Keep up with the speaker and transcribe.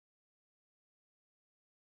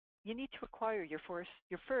you need to acquire your first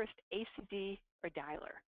ACD or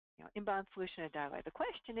dialer, inbound solution or dialer. The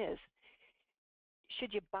question is,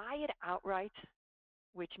 should you buy it outright,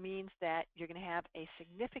 which means that you're going to have a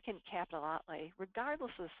significant capital outlay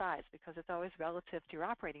regardless of the size because it's always relative to your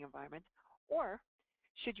operating environment, or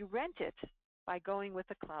should you rent it by going with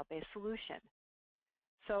a cloud-based solution?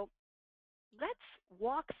 So let's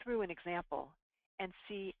walk through an example and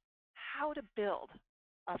see how to build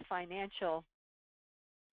a financial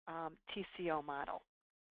TCO model.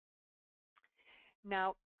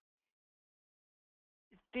 Now,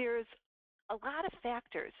 there's a lot of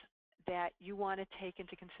factors that you want to take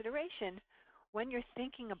into consideration when you're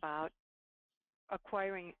thinking about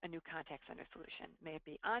acquiring a new contact center solution, may it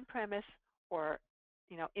be on-premise or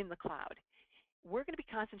in the cloud. We're going to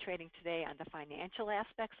be concentrating today on the financial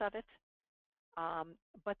aspects of it,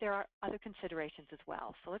 but there are other considerations as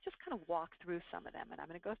well. So let's just kind of walk through some of them, and I'm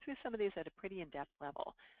going to go through some of these at a pretty in-depth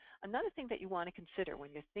level. Another thing that you want to consider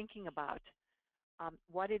when you're thinking about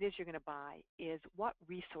what it is you're going to buy is what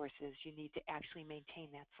resources you need to actually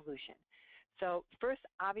maintain that solution. So first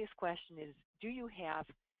obvious question is, do you have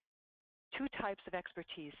two types of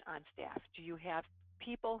expertise on staff? Do you have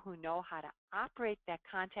people who know how to operate that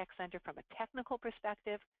contact center from a technical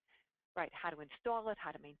perspective, right? How to install it,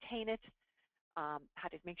 how to maintain it, how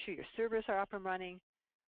to make sure your servers are up and running,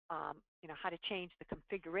 how to change the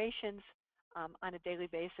configurations on a daily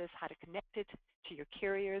basis, how to connect it to your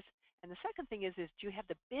carriers. And the second thing is do you have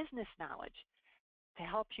the business knowledge to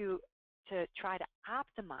help you to try to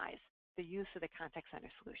optimize the use of the contact center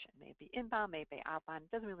solution? Maybe inbound, maybe outbound,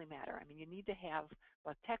 it doesn't really matter. I mean, you need to have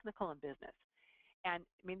both technical and business. And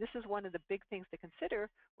I mean, this is one of the big things to consider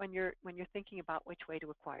when you're thinking about which way to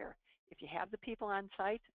acquire. If you have the people on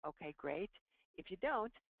site, okay, great. If you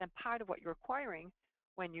don't, then part of what you're acquiring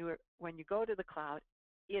when you go to the cloud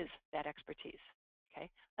is that expertise. Okay.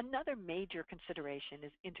 Another major consideration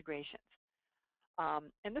is integrations.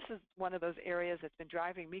 And this is one of those areas that's been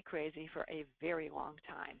driving me crazy for a very long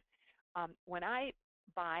time. When I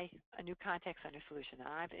buy a new contact center solution, and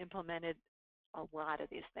I've implemented a lot of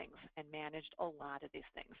these things and managed a lot of these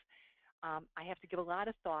things, I have to give a lot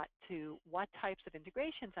of thought to what types of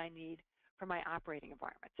integrations I need for my operating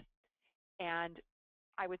environment. And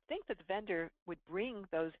I would think that the vendor would bring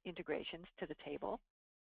those integrations to the table,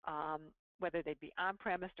 whether they'd be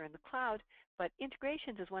on-premise or in the cloud, but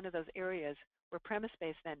integrations is one of those areas where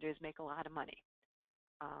premise-based vendors make a lot of money.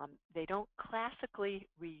 They don't classically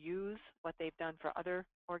reuse what they've done for other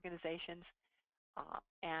organizations,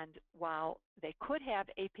 and while they could have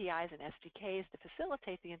APIs and SDKs to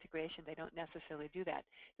facilitate the integration, they don't necessarily do that.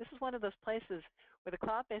 This is one of those places where the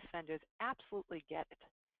cloud-based vendors absolutely get it,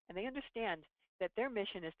 and they understand that their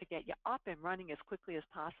mission is to get you up and running as quickly as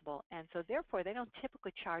possible, and so therefore they don't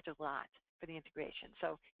typically charge a lot for the integration.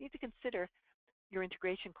 So you need to consider your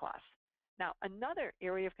integration costs. Now, another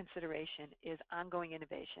area of consideration is ongoing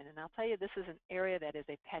innovation, and I'll tell you this is an area that is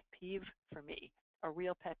a pet peeve for me, a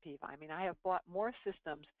real pet peeve. I mean, I have bought more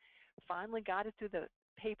systems, finally got it through the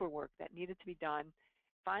paperwork that needed to be done,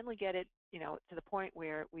 finally get it to the point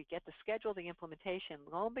where we get to schedule the implementation.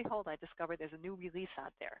 Lo and behold, I discover there's a new release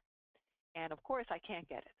out there. And of course, I can't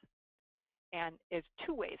get it. And it's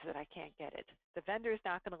two ways that I can't get it. The vendor is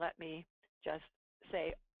not going to let me just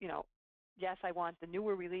say, yes, I want the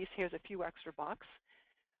newer release, here's a few extra bucks.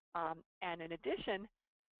 And in addition,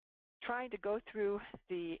 trying to go through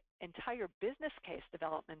the entire business case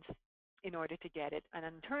development in order to get it on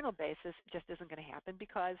an internal basis just isn't going to happen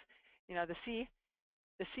because,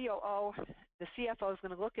 the COO, the CFO is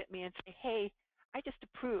going to look at me and say, hey, I just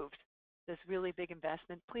approved this really big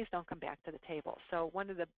investment, please don't come back to the table. So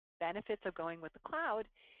one of the benefits of going with the cloud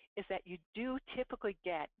is that you do typically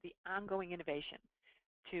get the ongoing innovation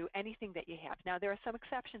to anything that you have. Now, there are some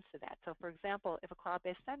exceptions to that. So for example, if a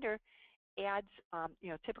cloud-based vendor adds,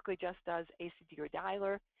 typically just does ACD or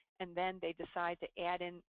dialer, and then they decide to add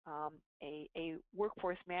in a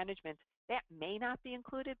workforce management, that may not be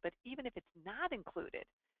included, but even if it's not included,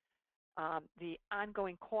 the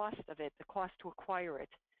ongoing cost of it, the cost to acquire it,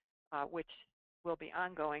 which will be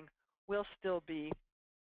ongoing, will still be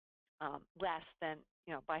less than,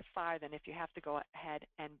 by far than if you have to go ahead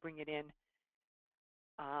and bring it in,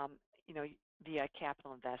 via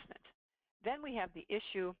capital investment. Then we have the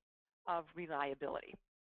issue of reliability.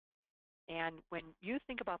 And when you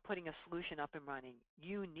think about putting a solution up and running,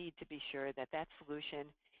 you need to be sure that that solution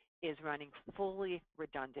is running fully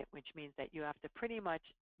redundant, which means that you have to pretty much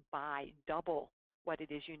buy double what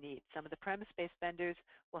it is you need. Some of the premise-based vendors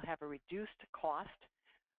will have a reduced cost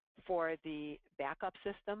for the backup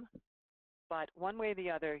system, but one way or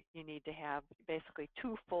the other, you need to have basically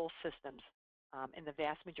two full systems in the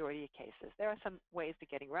vast majority of cases. There are some ways to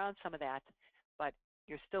getting around some of that, but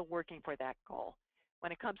you're still working for that goal.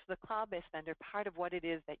 When it comes to the cloud-based vendor, part of what it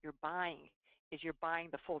is that you're buying is you're buying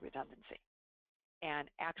the full redundancy. And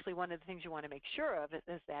actually one of the things you want to make sure of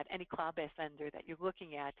is that any cloud-based vendor that you're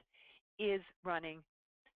looking at is running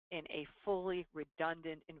in a fully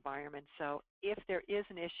redundant environment. So if there is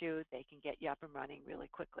an issue, they can get you up and running really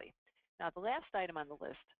quickly. Now the last item on the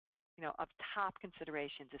list, of top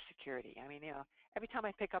considerations is security. I mean, every time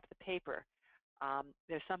I pick up the paper,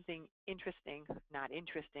 there's something interesting, not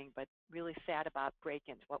interesting, but really sad about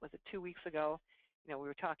break-ins. What was it, 2 weeks ago? We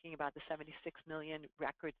were talking about the 76 million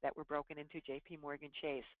records that were broken into JP Morgan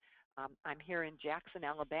Chase. I'm here in Jackson,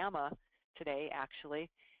 Alabama today, actually,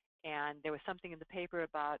 and there was something in the paper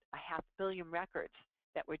about 500 million records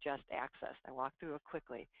that were just accessed. I walked through it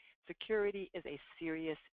quickly. Security is a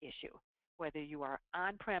serious issue, whether you are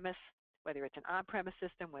on-premise, whether it's an on-premise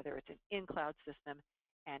system, whether it's an in-cloud system,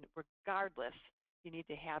 and regardless, you need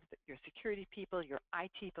to have your security people, your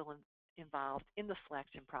IT people involved in the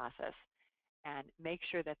selection process and make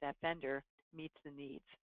sure that that vendor meets the needs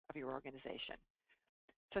of your organization.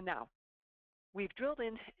 So now, we've drilled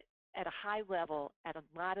in at a high level at a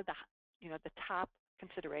lot of the, the top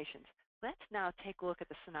considerations. Let's now take a look at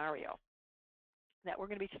the scenario that we're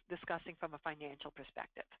going to be discussing from a financial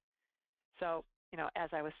perspective. So, as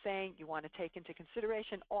I was saying, you want to take into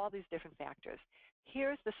consideration all these different factors.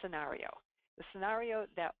 Here's the scenario. The scenario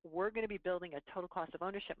that we're going to be building a total cost of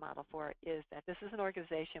ownership model for is that this is an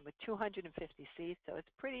organization with 250 seats, so it's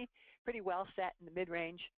pretty well set in the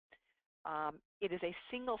mid-range. It is a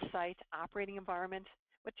single site operating environment,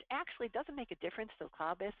 which actually doesn't make a difference to the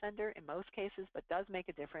cloud-based vendor in most cases, but does make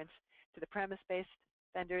a difference to the premise-based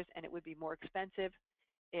vendors, and it would be more expensive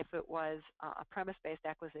if it was a premise-based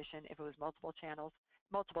acquisition, if it was multiple channels,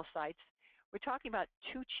 multiple sites. We're talking about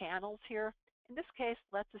 2 channels here. In this case,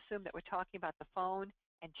 let's assume that we're talking about the phone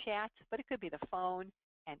and chat, but it could be the phone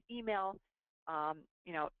and email.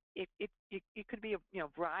 It could be a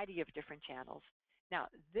variety of different channels. Now,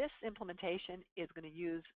 this implementation is going to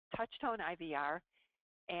use touch-tone IVR,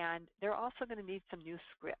 and they're also going to need some new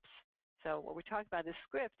scripts. So what we're talking about, this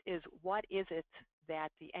script, is what is it that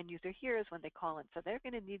the end user hears when they call in. So they're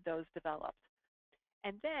going to need those developed.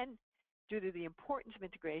 And then, due to the importance of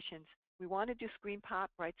integrations, we want to do screen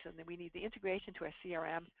pop, right? So then we need the integration to our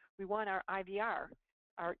CRM. We want our IVR,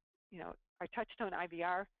 our touch-tone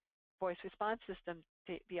IVR voice response system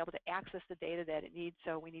to be able to access the data that it needs.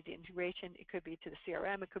 So we need the integration. It could be to the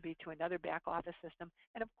CRM. It could be to another back office system.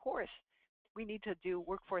 And of course, we need to do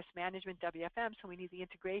workforce management, WFM, so we need the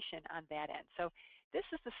integration on that end. So this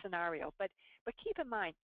is the scenario. But keep in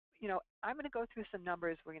mind, I'm going to go through some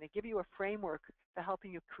numbers. We're going to give you a framework for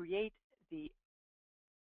helping you create the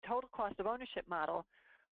total cost of ownership model,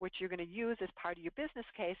 which you're going to use as part of your business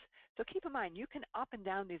case. So keep in mind, you can up and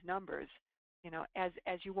down these numbers,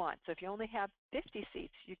 as you want. So if you only have 50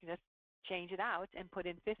 seats, you can just change it out and put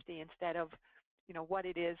in 50 instead of, what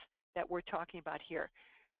it is that we're talking about here.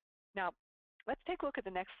 Now, let's take a look at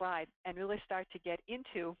the next slide and really start to get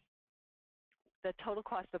into the total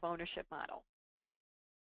cost of ownership model.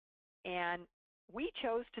 And we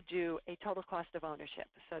chose to do a total cost of ownership.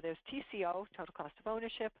 So there's TCO, total cost of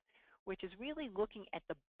ownership, which is really looking at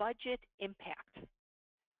the budget impact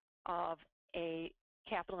of a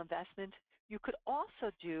capital investment. You could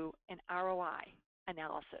also do an ROI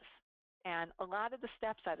analysis. And a lot of the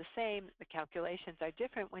steps are the same. The calculations are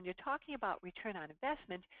different. When you're talking about return on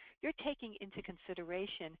investment, you're taking into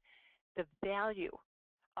consideration the value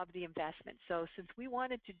of the investment. So since we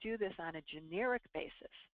wanted to do this on a generic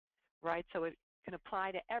basis, right, so it can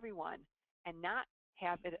apply to everyone and not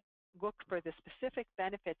have it look for the specific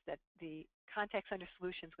benefits that the contact center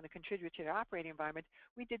solution is going to contribute to your operating environment,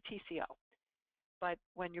 we did TCO. But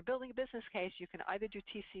when you're building a business case, you can either do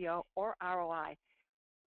TCO or ROI.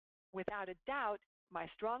 Without a doubt, my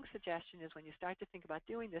strong suggestion is when you start to think about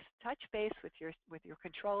doing this, touch base with your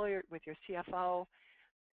controller, with your CFO,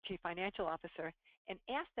 chief financial officer, and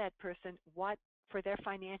ask that person what for their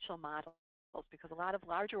financial models, because a lot of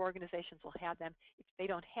larger organizations will have them. If they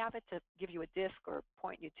don't have it to give you a disc or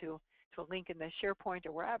point you to a link in the SharePoint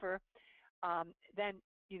or wherever, then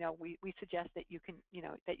we suggest that you can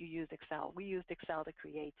that you use Excel. We used Excel to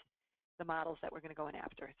create the models that we're going to go in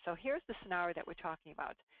after. So here's the scenario that we're talking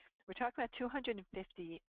about. We're talking about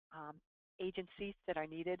 250 agent seats that are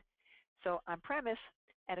needed. So on premise,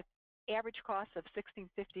 at an average cost of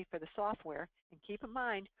 $1,650 for the software, and keep in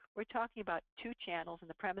mind, we're talking about 2 channels, and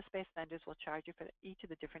the premise-based vendors will charge you for each of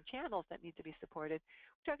the different channels that need to be supported.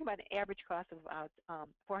 We're talking about an average cost of about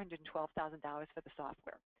 $412,000 for the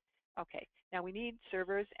software. Okay, now we need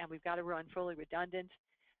servers, and we've got to run fully redundant.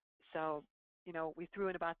 So, we threw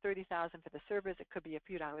in about $30,000 for the servers. It could be a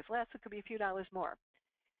few dollars less. It could be a few dollars more.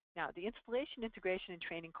 Now, the installation, integration, and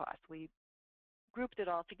training costs, we grouped it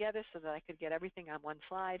all together so that I could get everything on one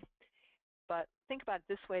slide. But think about it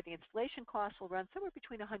this way. The installation costs will run somewhere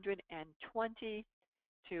between $120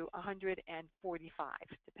 to $145,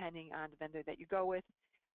 depending on the vendor that you go with.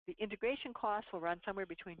 The integration costs will run somewhere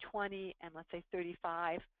between 20 and let's say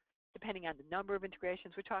 35, depending on the number of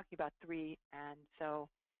integrations. We're talking about 3, and so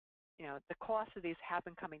the cost of these have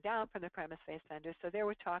been coming down from the premise-based vendors. So there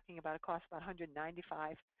we're talking about a cost of about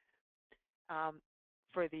 $195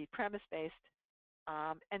 for the premise-based,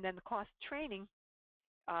 and then the cost of training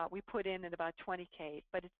we put in at about $20K.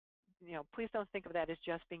 But it's, please don't think of that as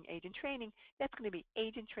just being agent training. That's going to be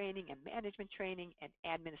agent training and management training and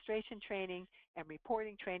administration training and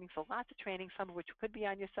reporting training. So lots of training, some of which could be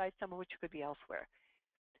on your site, some of which could be elsewhere.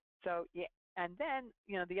 So yeah, and then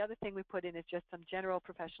the other thing we put in is just some general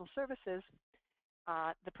professional services.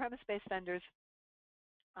 The premise-based vendors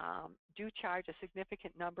do charge a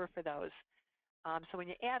significant number for those. So when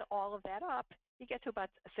you add all of that up, you get to about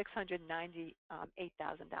 $698,000,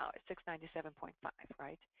 $697.5,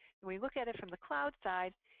 right? When we look at it from the cloud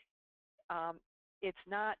side,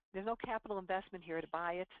 there's no capital investment here to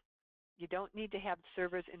buy it. You don't need to have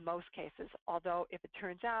servers in most cases, although if it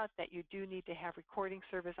turns out that you do need to have recording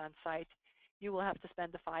servers on site, you will have to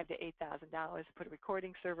spend the $5,000 to $8,000 to put a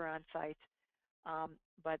recording server on site,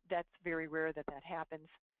 but that's very rare that that happens.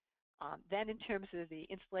 Then in terms of the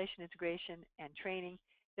installation, integration, and training,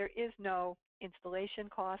 there is no installation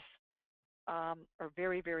costs, or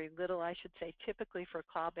very, very little, I should say. Typically for a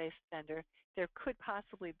cloud-based vendor, there could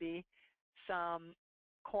possibly be some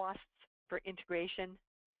costs for integration.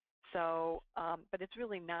 So, but it's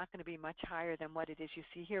really not going to be much higher than what it is you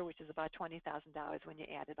see here, which is about $20,000 when you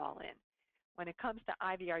add it all in. When it comes to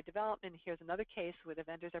IVR development, here's another case where the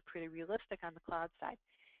vendors are pretty realistic on the cloud side.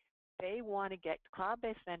 They want to get,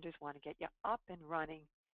 cloud-based vendors want to get you up and running,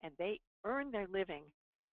 and they earn their living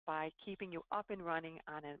by keeping you up and running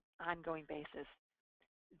on an ongoing basis.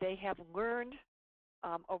 They have learned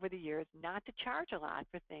over the years not to charge a lot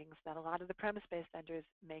for things that a lot of the premise-based vendors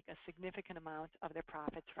make a significant amount of their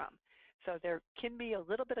profits from. So there can be a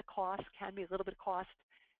little bit of cost,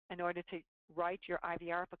 in order to write your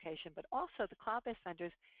IVR application, but also the cloud-based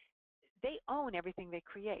vendors, they own everything they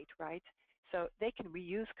create, right? So they can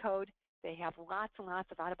reuse code. They have lots and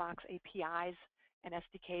lots of out-of-box APIs and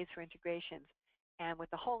SDKs for integrations, and with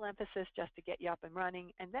the whole emphasis just to get you up and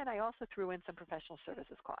running. And then I also threw in some professional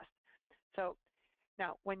services costs. So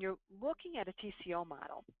now, when you're looking at a TCO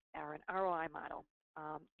model or an ROI model,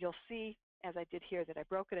 you'll see, as I did here, that I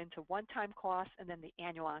broke it into one-time costs and then the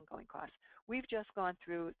annual ongoing costs. We've just gone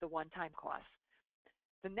through the one-time costs.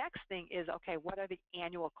 The next thing is, okay, what are the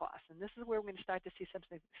annual costs? And this is where we're going to start to see some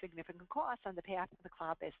significant costs on the behalf of the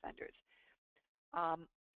cloud-based vendors.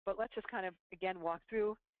 But let's just kind of, again, walk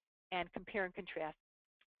through and compare and contrast.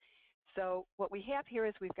 So what we have here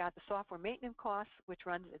is we've got the software maintenance costs, which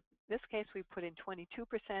runs, in this case, we put in 22%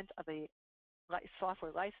 of the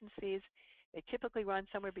software license fees. They typically run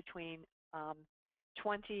somewhere between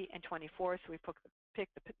 20 and 24, so we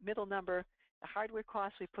picked the middle number. The hardware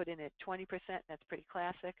costs we put in at 20%, that's pretty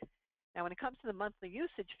classic. Now when it comes to the monthly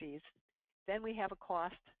usage fees, then we have a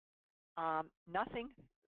cost, nothing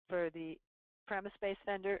for the premise-based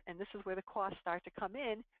vendor, and this is where the costs start to come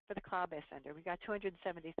in for the cloud-based vendor. We got $270,000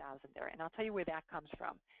 there, and I'll tell you where that comes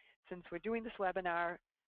from. Since we're doing this webinar,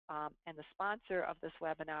 and the sponsor of this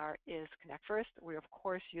webinar is Connect First, we're of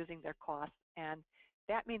course using their costs, and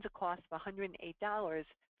that means a cost of $108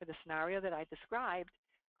 for the scenario that I described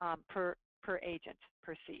per agent,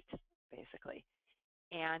 per seat, basically.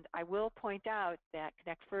 And I will point out that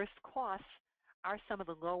Connect First costs are some of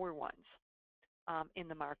the lower ones in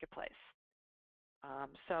the marketplace.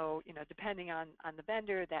 So, depending on the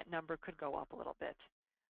vendor, that number could go up a little bit.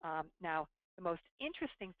 Now, the most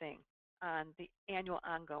interesting thing on the annual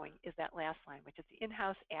ongoing is that last line, which is the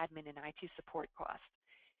in-house admin and IT support cost.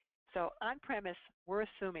 So on-premise, we're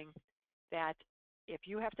assuming that if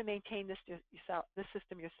you have to maintain this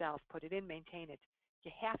system yourself, put it in, maintain it,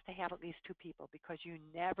 you have to have at least 2 people because you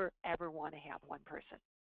never, ever want to have one person.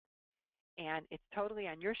 And it's totally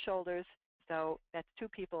on your shoulders, so that's 2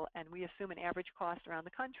 people, and we assume an average cost around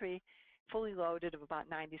the country, fully loaded, of about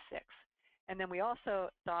 $96. And then we also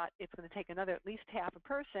thought it's going to take another at least half a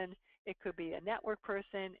person. It could be a network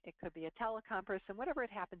person, it could be a telecom person, whatever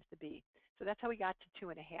it happens to be. So that's how we got to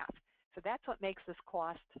 2.5. So that's what makes this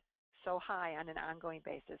cost so high on an ongoing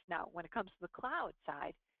basis. Now, when it comes to the cloud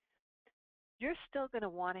side, you're still going to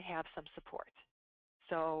want to have some support.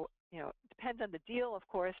 So, it depends on the deal, of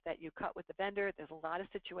course, that you cut with the vendor. There's a lot of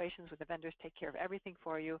situations where the vendors take care of everything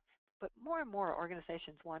for you, but more and more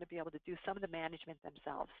organizations want to be able to do some of the management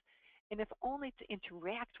themselves, and if only to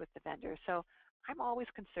interact with the vendor. So I'm always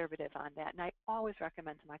conservative on that, and I always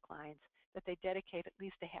recommend to my clients that they dedicate at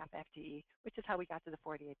least a half FTE, which is how we got to the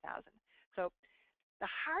 48,000. So the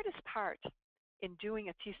hardest part in doing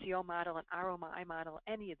a TCO model, an ROI model,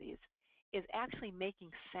 any of these, is actually making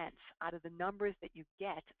sense out of the numbers that you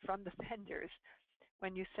get from the vendors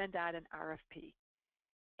when you send out an RFP.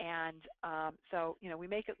 And so, we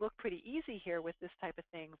make it look pretty easy here with this type of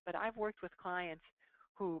thing, but I've worked with clients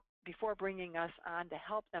who, before bringing us on to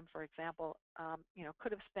help them, for example,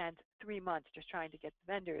 could have spent 3 months just trying to get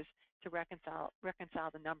the vendors to reconcile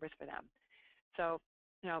the numbers for them. So,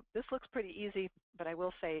 this looks pretty easy, but I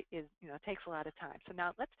will say it takes a lot of time. So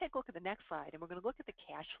now let's take a look at the next slide, and we're going to look at the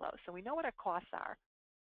cash flow. So we know what our costs are.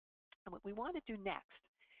 And what we want to do next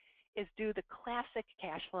is do the classic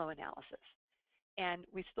cash flow analysis. And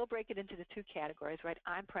we still break it into the two categories, right?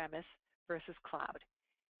 On-premise versus cloud.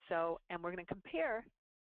 So, and we're going to compare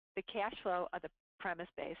the cash flow of the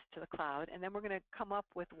premise-based to the cloud, and then we're going to come up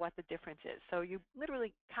with what the difference is. So you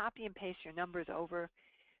literally copy and paste your numbers over.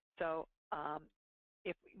 So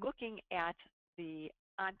if looking at the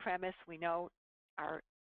on-premise, we know our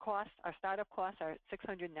costs, our startup costs are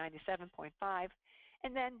 $697.5,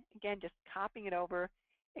 and then again, just copying it over,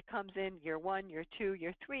 it comes in year 1, year 2,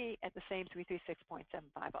 year 3 at the same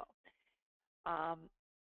 336.750.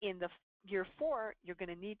 In the year 4, you're going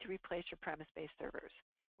to need to replace your premise-based servers,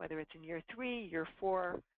 whether it's in year 3, year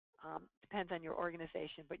 4, depends on your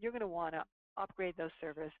organization, but you're going to want to upgrade those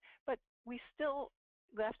servers. But we still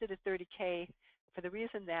left it at $30K for the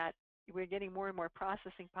reason that we're getting more and more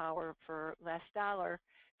processing power for less dollar.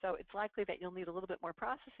 So it's likely that you'll need a little bit more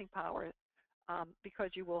processing power because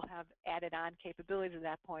you will have added on capabilities at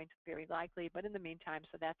that point, very likely. But in the meantime,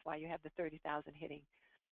 so that's why you have the 30,000 hitting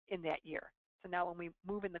in that year. So now when we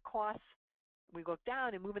move in the costs, we look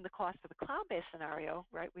down and move in the cost for the cloud-based scenario,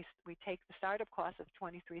 right? We take the startup cost of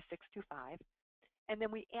 23,625, and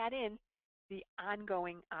then we add in the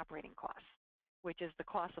ongoing operating costs, which is the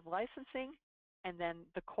cost of licensing and then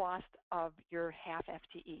the cost of your half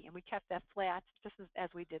FTE. And we kept that flat just as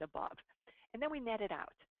we did above. And then we net it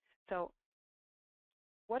out. So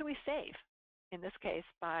what do we save in this case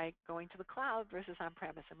by going to the cloud versus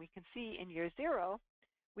on-premise? And we can see in year 0,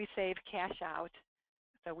 we save cash out.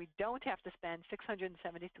 So we don't have to spend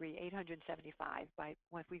 $673,875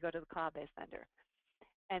 if we go to the cloud-based vendor.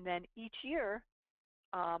 And then each year,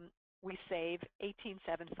 we save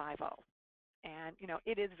 $18,750. And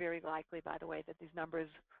it is very likely, by the way, that these numbers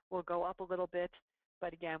will go up a little bit.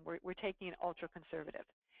 But again, we're taking an ultra conservative.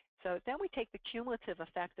 So then we take the cumulative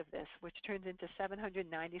effect of this, which turns into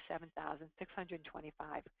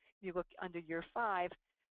 $797,625. You look under year 5,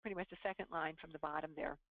 pretty much the second line from the bottom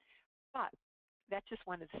there. But that's just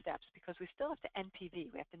one of the steps because we still have to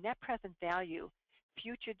NPV. We have to net present value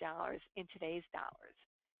future dollars in today's dollars.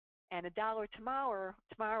 And $1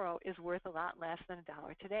 tomorrow is worth a lot less than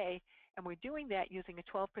 $1 today. And we're doing that using a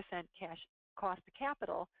 12% cash cost to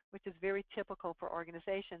capital, which is very typical for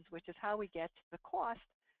organizations, which is how we get the cost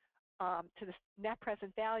to the net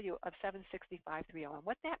present value of $765,300. And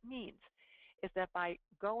what that means is that by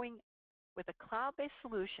going with a cloud-based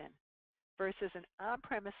solution versus an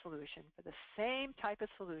on-premise solution for the same type of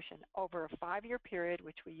solution over a 5-year period,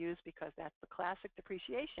 which we use because that's the classic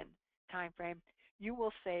depreciation time frame, you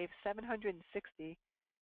will save $760,000,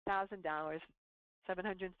 $761,000.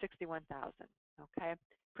 Okay,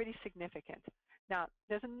 pretty significant. Now,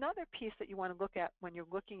 there's another piece that you want to look at when you're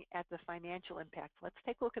looking at the financial impact. Let's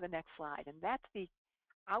take a look at the next slide, and that's the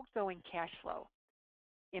outgoing cash flow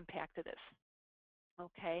impact of this.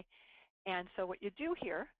 Okay, and so what you do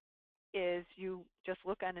here is you just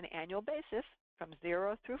look on an annual basis from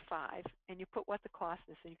 0 through 5, and you put what the cost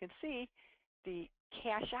is. So you can see the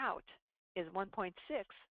cash out is 1.6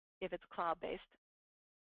 if it's cloud-based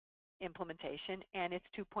implementation, and it's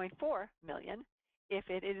 2.4 million if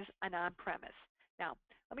it is an on-premise. Now,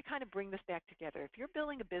 let me kind of bring this back together. If you're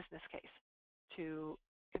building a business case to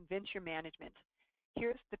convince your management,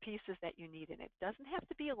 here's the pieces that you need in it. It doesn't have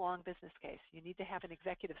to be a long business case. You need to have an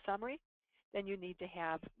executive summary. Then you need to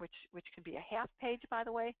have, which can be a half page, by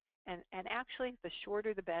the way, and actually the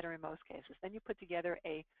shorter the better in most cases. Then you put together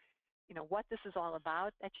a, what this is all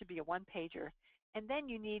about. That should be a 1-pager. And then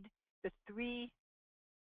you need the 3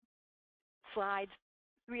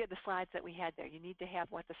 of the slides that we had there. You need to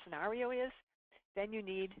have what the scenario is. Then you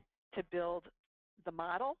need to build the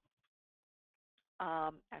model.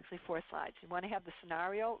 Actually 4 slides. You want to have the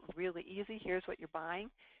scenario really easy. Here's what you're buying.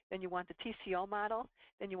 then you want the TCO model,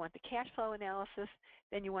 then you want the cash flow analysis,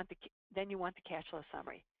 then you want the cash flow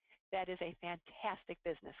summary. That is a fantastic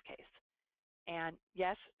business case. And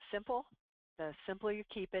yes, simple. The simpler you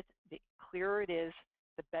keep it, the clearer it is,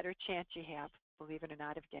 the better chance you have, believe it or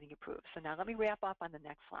not, of getting approved. So now let me wrap up on the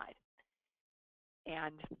next slide.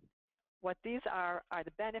 And what these are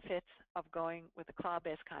the benefits of going with a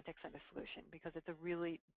cloud-based contact center solution, because it's a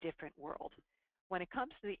really different world. When it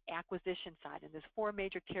comes to the acquisition side, and there's 4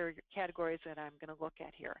 major categories that I'm going to look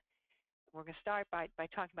at here. We're going to start by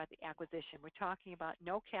talking about the acquisition. We're talking about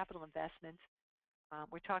no capital investments.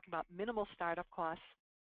 We're talking about minimal startup costs.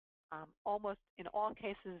 Almost in all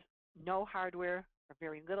cases, no hardware or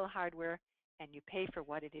very little hardware, and you pay for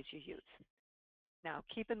what it is you use. Now,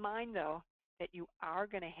 keep in mind, though, that you are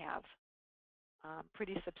going to have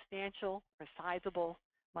pretty substantial or sizable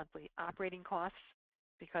monthly operating costs,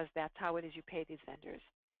 because that's how it is you pay these vendors.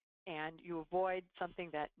 And you avoid something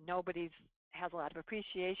that nobody has a lot of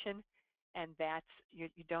appreciation, and that's you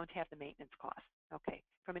don't have the maintenance costs. Okay,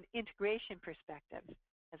 from an integration perspective,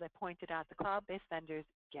 as I pointed out, the cloud-based vendors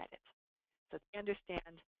get it. So they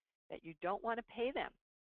understand that you don't want to pay them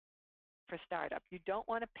for startup. You don't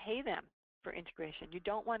want to pay them for integration. You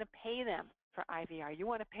don't want to pay them for IVR. You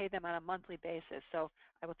want to pay them on a monthly basis. So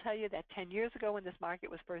I will tell you that 10 years ago, when this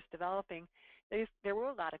market was first developing, there were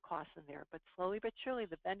a lot of costs in there, but slowly but surely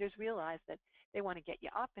the vendors realized that they want to get you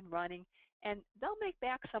up and running, and they'll make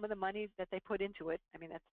back some of the money that they put into it. I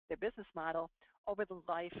mean, that's their business model over the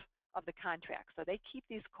life of the contract. So they keep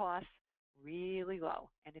these costs really low,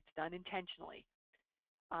 and it's done intentionally.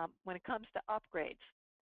 When it comes to upgrades,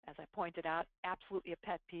 as I pointed out, absolutely a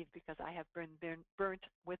pet peeve, because I have been burnt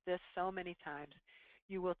with this so many times.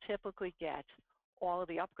 You will typically get all of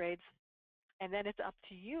the upgrades, and then it's up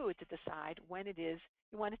to you to decide when it is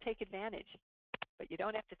you want to take advantage. But you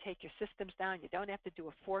don't have to take your systems down. You don't have to do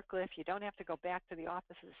a forklift. You don't have to go back to the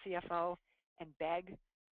office of the CFO and beg.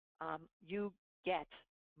 You get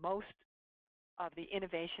most of the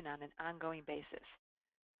innovation on an ongoing basis.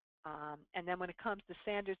 And then when it comes to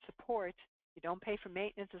standard support, you don't pay for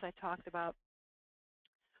maintenance, as I talked about.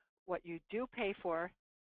 What you do pay for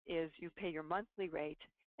is you pay your monthly rate,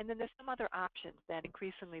 and then there's some other options that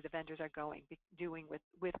increasingly the vendors are doing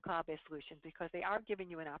with cloud-based solutions, because they are giving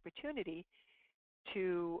you an opportunity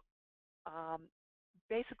to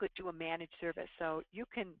basically do a managed service. So you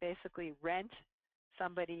can basically rent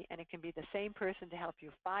somebody, and it can be the same person to help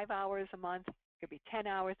you 5 hours a month. It could be 10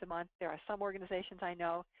 hours a month. There are some organizations I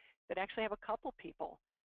know that actually have a couple people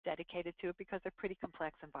dedicated to it, because they're pretty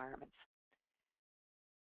complex environments.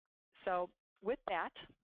 So with that,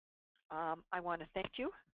 I want to thank you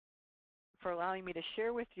for allowing me to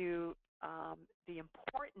share with you the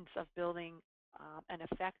importance of building an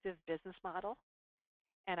effective business model.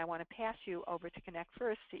 And I want to pass you over to Connect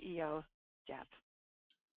First CEO, Jeff.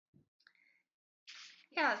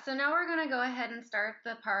 Yeah, so now we're going to go ahead and start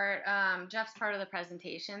the part, Jeff's part of the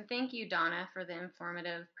presentation. Thank you, Donna, for the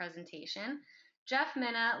informative presentation. Jeff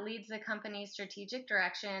Minna leads the company's strategic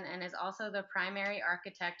direction and is also the primary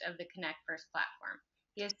architect of the Connect First platform.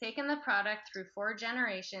 He has taken the product through 4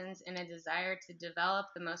 generations in a desire to develop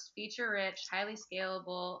the most feature-rich, highly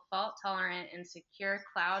scalable, fault-tolerant, and secure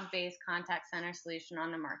cloud-based contact center solution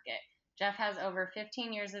on the market. Jeff has over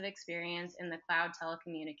 15 years of experience in the cloud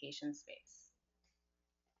telecommunications space.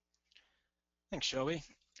 Thanks, Shelby,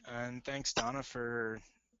 and thanks, Donna, for a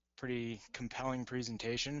pretty compelling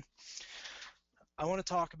presentation. I want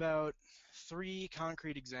to talk about 3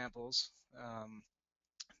 concrete examples.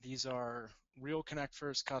 These are real Connect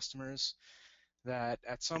First customers that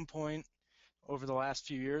at some point over the last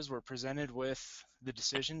few years were presented with the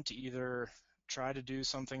decision to either try to do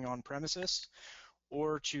something on premises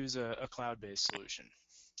or choose a cloud-based solution.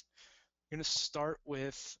 I'm going to start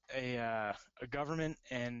with a government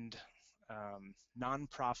and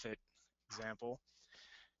nonprofit example.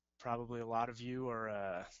 Probably a lot of you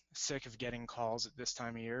are sick of getting calls at this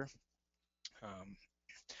time of year.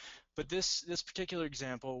 But this particular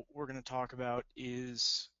example we're going to talk about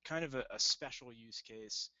is kind of a special use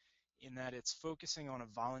case in that it's focusing on a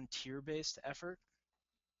volunteer-based effort.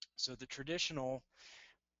 So the traditional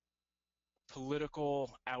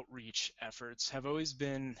political outreach efforts have always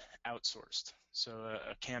been outsourced. So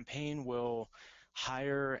a campaign will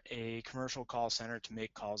hire a commercial call center to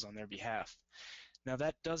make calls on their behalf. Now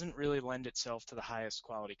that doesn't really lend itself to the highest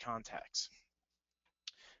quality contacts.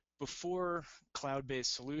 Before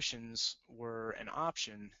cloud-based solutions were an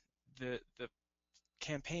option, the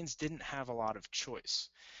campaigns didn't have a lot of choice.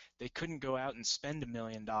 They couldn't go out and spend $1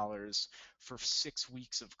 million for 6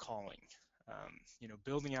 weeks of calling.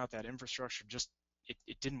 Building out that infrastructure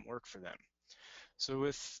it didn't work for them. So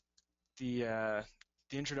with the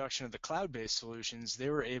introduction of the cloud-based solutions,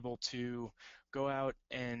 they were able to go out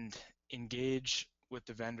and engage with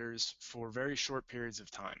the vendors for very short periods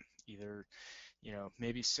of time, either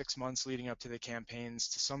maybe 6 months leading up to the campaigns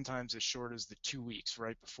to sometimes as short as the 2 weeks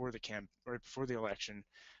right before the election,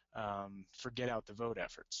 for get out the vote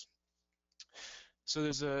efforts. So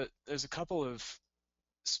there's a couple of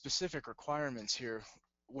specific requirements here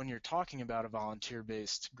when you're talking about a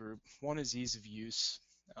volunteer-based group. One is ease of use.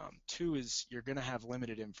 Two is you're going to have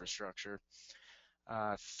limited infrastructure.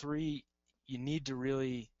 Three, you need to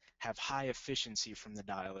really have high efficiency from the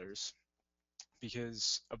dialers,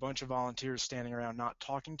 because a bunch of volunteers standing around not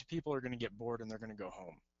talking to people are going to get bored and they're going to go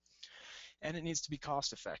home. And it needs to be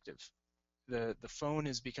cost effective. The phone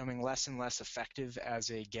is becoming less and less effective as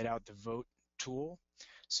a get out the vote tool,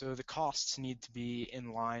 so the costs need to be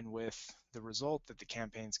in line with the result that the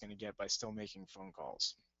campaign's going to get by still making phone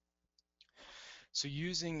calls. So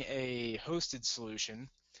using a hosted solution,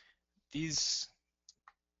 these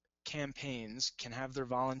campaigns can have their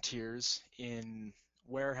volunteers in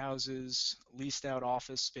warehouses, leased out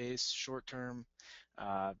office space, short-term,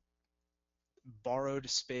 borrowed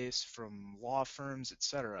space from law firms,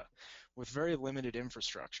 etc., with very limited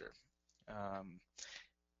infrastructure.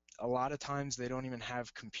 A lot of times they don't even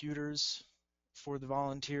have computers for the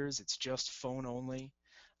volunteers. It's just phone only.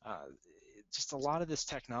 Just a lot of this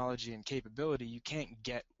technology and capability you can't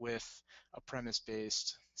get with a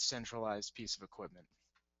premise-based centralized piece of equipment.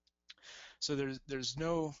 So there's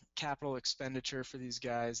no capital expenditure for these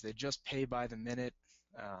guys. They just pay by the minute.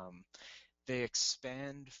 They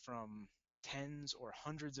expand from tens or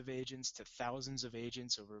hundreds of agents to thousands of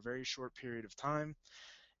agents over a very short period of time.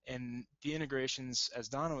 And the integrations, as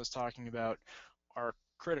Donna was talking about, are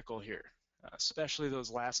critical here, especially those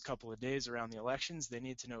last couple of days around the elections. They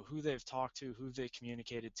need to know who they've talked to, who they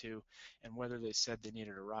communicated to, and whether they said they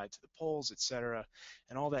needed a ride to the polls, etc.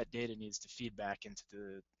 And all that data needs to feed back into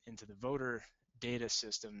the voter data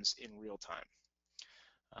systems in real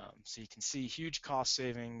time. So you can see huge cost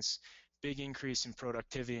savings, big increase in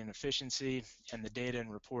productivity and efficiency, and the data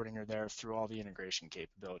and reporting are there through all the integration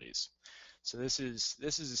capabilities. So this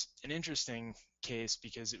is an interesting case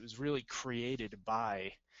because it was really created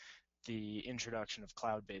by the introduction of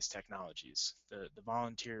cloud-based technologies. The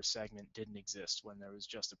volunteer segment didn't exist when there was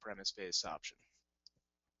just a premise-based option.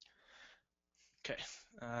 Okay,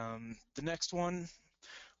 the next one,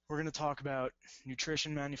 we're going to talk about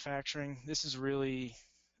nutrition manufacturing. This is really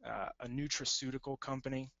a nutraceutical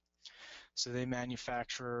company. So they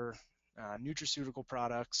manufacture nutraceutical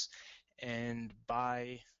products and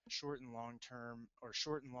buy short and long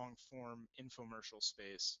form infomercial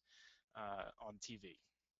space on TV.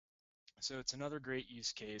 So it's another great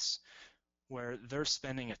use case where they're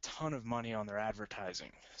spending a ton of money on their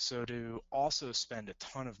advertising. So to also spend a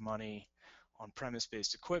ton of money on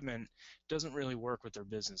premise-based equipment doesn't really work with their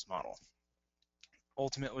business model.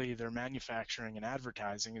 Ultimately, their manufacturing and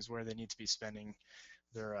advertising is where they need to be spending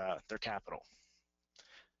their capital.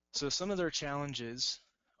 So some of their challenges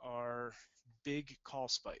are big call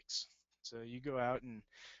spikes. So you go out and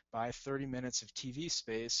buy 30 minutes of TV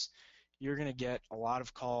space, you're going to get a lot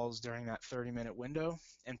of calls during that 30-minute window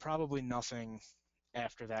and probably nothing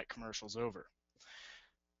after that commercial's over.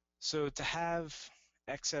 So to have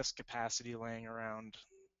excess capacity laying around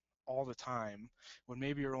all the time when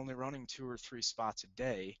maybe you're only running 2 or 3 spots a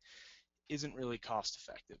day isn't really cost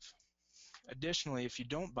effective. Additionally, if you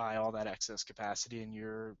don't buy all that excess capacity and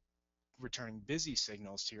you're returning busy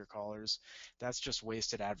signals to your callers, that's just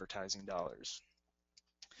wasted advertising dollars.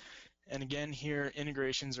 And again, here,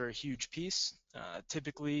 integrations are a huge piece.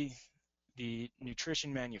 Typically, the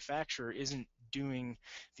nutrition manufacturer isn't doing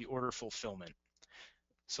the order fulfillment.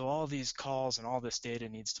 So all these calls and all this data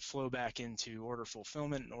needs to flow back into order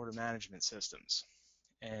fulfillment and order management systems.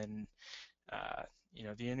 And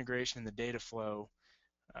the integration and the data flow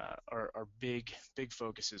are big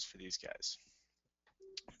focuses for these guys.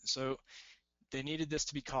 So they needed this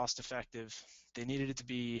to be cost effective. They needed it to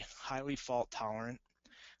be highly fault tolerant.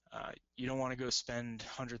 You don't want to go spend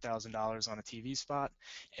 $100,000 on a TV spot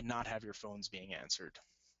and not have your phones being answered.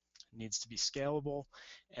 It needs to be scalable,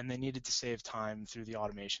 and they needed to save time through the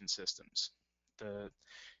automation systems. The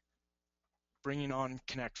bringing on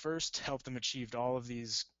Connect First helped them achieve all of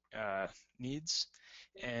these needs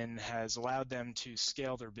and has allowed them to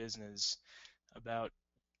scale their business about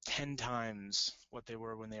 10 times what they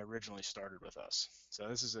were when they originally started with us. So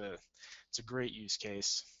this is it's a great use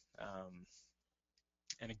case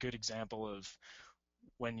and a good example of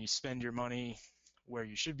when you spend your money where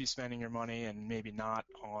you should be spending your money and maybe not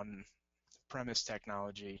on premise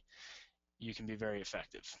technology, you can be very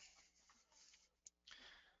effective.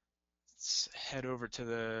 Let's head over to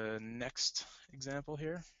the next example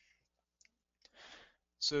here.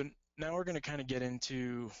 So now we're going to kind of get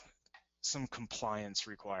into some compliance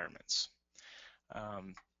requirements.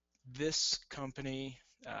 This company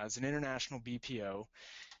is an international BPO,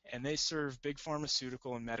 and they serve big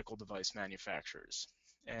pharmaceutical and medical device manufacturers.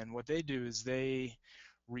 And what they do is they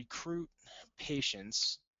recruit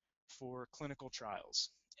patients for clinical trials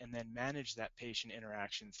and then manage that patient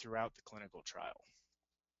interaction throughout the clinical trial.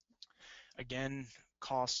 Again,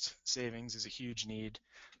 cost savings is a huge need.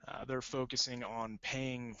 They're focusing on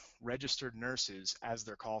paying registered nurses as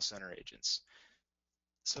their call center agents.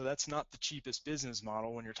 So that's not the cheapest business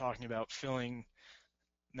model when you're talking about filling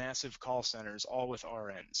massive call centers all with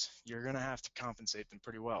RNs. You're going to have to compensate them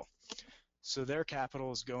pretty well. So their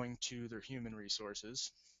capital is going to their human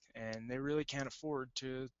resources, and they really can't afford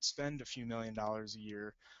to spend a few $1,000,000 a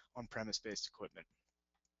year on premise-based equipment.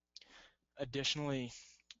 Additionally,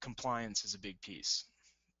 compliance is a big piece.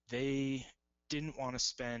 They didn't want to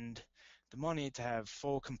spend the money to have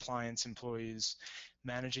full compliance employees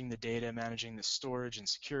managing the data, managing the storage and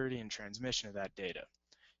security and transmission of that data.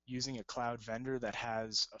 Using a cloud vendor that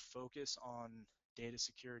has a focus on data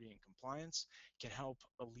security and compliance can help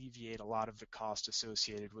alleviate a lot of the cost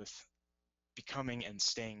associated with becoming and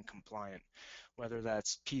staying compliant, whether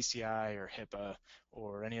that's PCI or HIPAA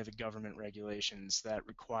or any of the government regulations that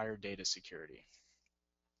require data security.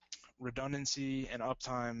 Redundancy and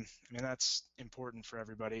uptime, I mean, that's important for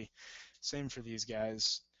everybody. Same for these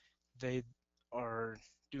guys. They are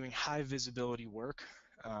doing high visibility work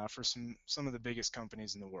for some of the biggest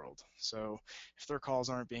companies in the world. So if their calls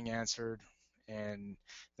aren't being answered and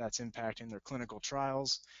that's impacting their clinical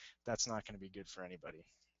trials, that's not going to be good for anybody.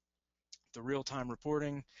 The real-time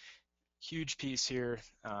reporting, huge piece here.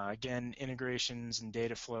 Again, integrations and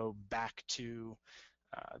data flow back to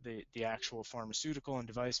the actual pharmaceutical and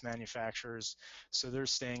device manufacturers, so they're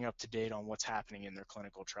staying up to date on what's happening in their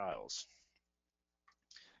clinical trials.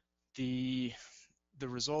 The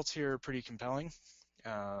results here are pretty compelling.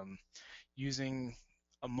 Using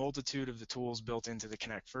a multitude of the tools built into the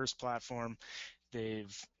Connect First platform,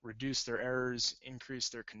 they've reduced their errors,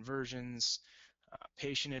 increased their conversions,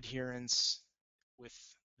 patient adherence with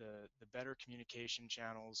the better communication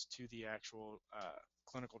channels to the actual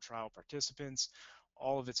clinical trial participants.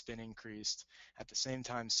 All of it's been increased, at the same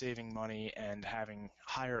time saving money and having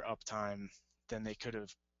higher uptime than they could have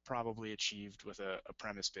probably achieved with a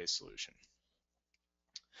premise-based solution.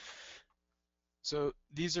 So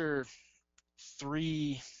these are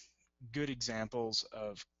 3 good examples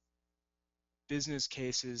of business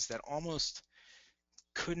cases that almost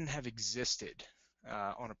couldn't have existed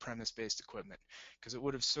on a premise-based equipment, because it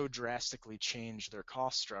would have so drastically changed their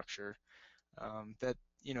cost structure that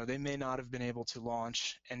they may not have been able to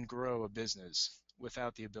launch and grow a business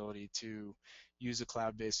without the ability to use a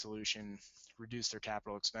cloud-based solution, reduce their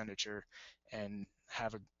capital expenditure, and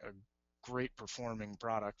have a great performing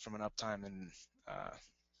product from an uptime and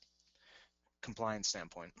compliance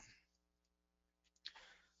standpoint.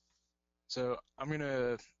 So I'm going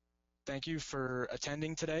to thank you for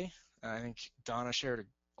attending today. I think Donna shared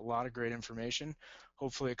a lot of great information.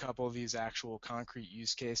 Hopefully a couple of these actual concrete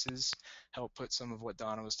use cases help put some of what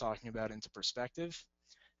Donna was talking about into perspective.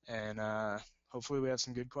 And hopefully we have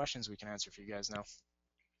some good questions we can answer for you guys now.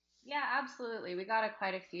 Yeah, absolutely. We got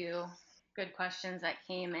quite a few good questions that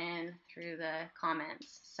came in through the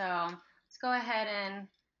comments. So let's go ahead and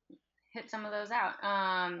hit some of those out.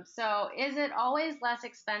 So is it always less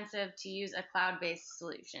expensive to use a cloud-based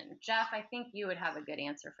solution? Jeff, I think you would have a good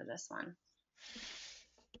answer for this one.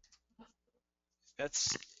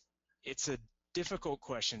 It's a difficult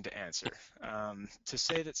question to answer. To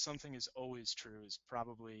say that something is always true is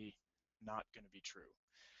probably not going to be true.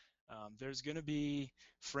 There's going to be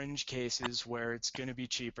fringe cases where it's going to be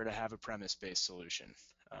cheaper to have a premise-based solution.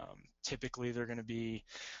 Typically, they're going to be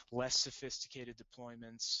less sophisticated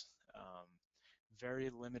deployments,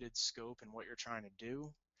 very limited scope in what you're trying to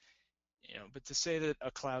do. But to say that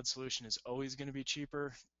a cloud solution is always going to be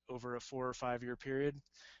cheaper over a 4 or 5 year period,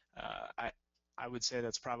 I would say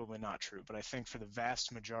that's probably not true. But I think for the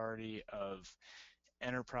vast majority of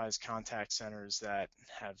enterprise contact centers that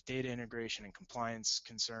have data integration and compliance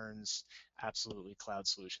concerns, absolutely cloud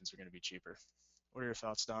solutions are going to be cheaper. What are your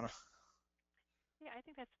thoughts, Donna? Yeah, I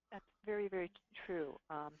think that's very, very true.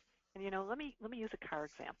 And let me use a car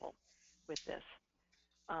example with this.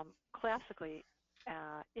 Classically,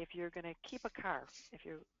 if you're going to keep a car,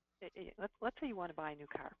 let's say you want to buy a new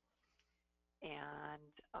car, and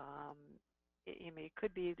it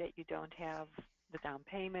could be that you don't have the down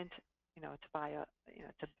payment, to buy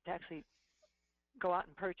to actually go out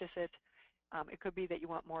and purchase it, It could be that you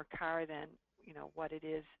want more car than what it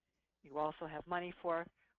is you also have money for.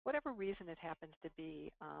 Whatever reason it happens to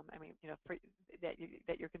be, I mean,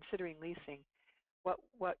 that you're considering leasing.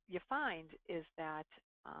 What you find is that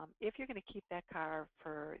if you're going to keep that car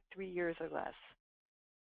for 3 years or less,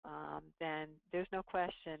 then there's no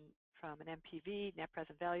question from an NPV, net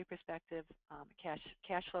present value perspective,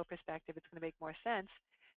 cash flow perspective, it's going to make more sense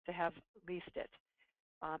to have leased it.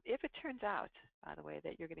 If it turns out, by the way,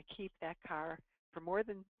 that you're going to keep that car for more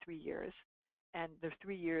than 3 years, and the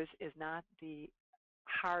 3 years is not the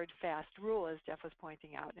hard, fast rule, as Jeff was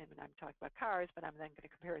pointing out, and I'm talking about cars, but I'm then going to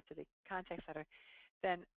compare it to the contact center,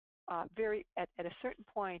 then at a certain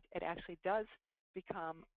point, it actually does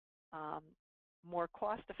become more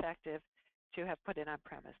cost effective to have put it on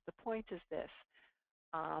premise. The point is this,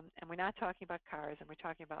 and we're not talking about cars, and we're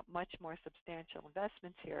talking about much more substantial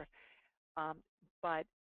investments here, but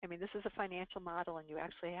I mean, this is a financial model, and you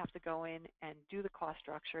actually have to go in and do the cost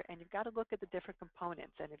structure, and you've got to look at the different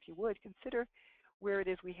components. And if you would, consider where it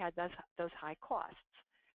is we had those high costs.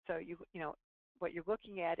 So what you're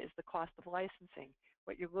looking at is the cost of licensing.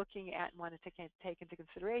 What you're looking at and want to take into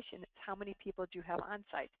consideration is how many people do you have on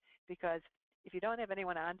site. Because if you don't have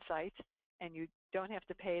anyone on site and you don't have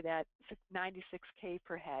to pay that $96K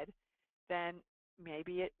per head, then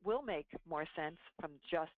maybe it will make more sense from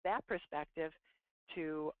just that perspective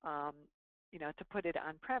to put it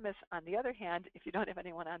on premise. On the other hand, if you don't have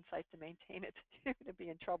anyone on site to maintain it, you're going to be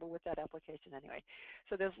in trouble with that application anyway.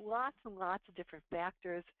 So there's lots and lots of different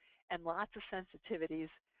factors and lots of sensitivities,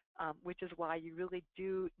 which is why you really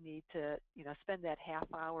do need to spend that half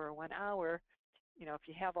hour or 1 hour, if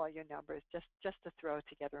you have all your numbers, just to throw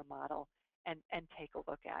together a model and take a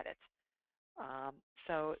look at it.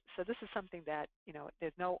 So this is something that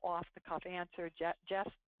there's no off-the-cuff answer.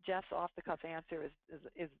 Jeff's off-the-cuff answer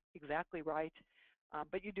is exactly right,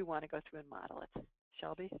 but you do want to go through and model it.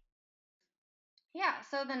 Shelby? Yeah,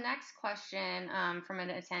 so the next question from an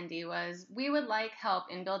attendee was, we would like help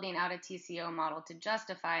in building out a TCO model to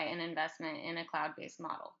justify an investment in a cloud-based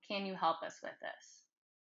model. Can you help us with this?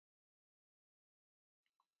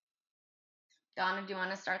 Donna, do you want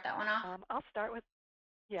to start that one off? I'll start with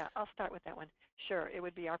that one. Sure, it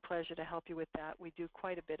would be our pleasure to help you with that. We do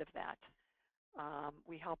quite a bit of that.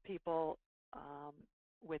 We help people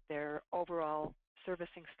with their overall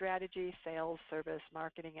servicing strategy, sales, service,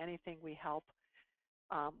 marketing, anything. We help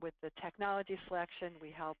with the technology selection.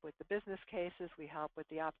 We help with the business cases. We help with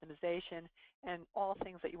the optimization and all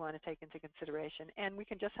things that you want to take into consideration. And we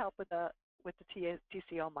can just help with the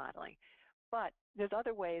TCO modeling. But there's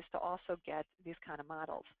other ways to also get these kind of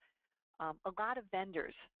models. A lot of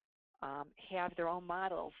vendors have their own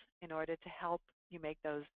models in order to help you make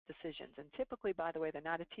those decisions. And typically, by the way, they're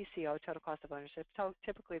not a TCO, total cost of ownership.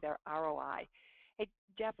 Typically, they're ROI. Hey,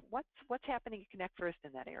 Jeff, what's happening at Connect First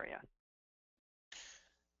in that area?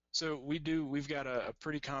 So we've got a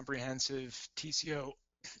pretty comprehensive TCO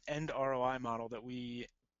and ROI model that we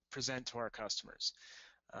present to our customers.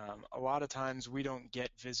 A lot of times we don't get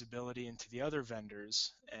visibility into the other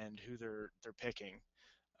vendors and who they're picking.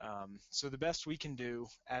 So the best we can do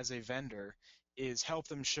as a vendor is help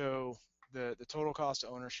them show the total cost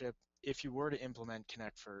of ownership if you were to implement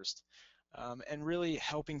Connect First, and really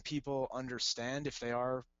helping people understand if they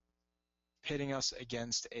are pitting us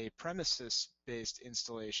against a premises-based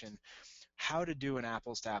installation, how to do an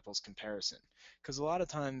apples-to-apples comparison. Because a lot of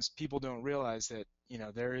times people don't realize that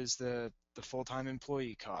there is the full-time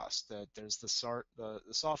employee cost, that there's the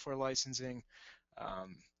software licensing.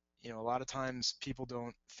 A lot of times people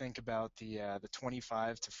don't think about the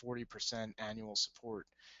 25 to 40% annual support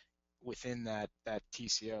within that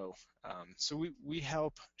TCO. So we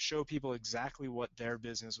help show people exactly what their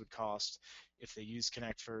business would cost if they use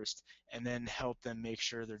Connect First, and then help them make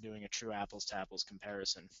sure they're doing a true apples-to-apples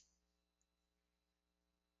comparison.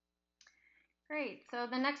 Great. So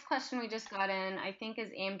the next question we just got in, I think,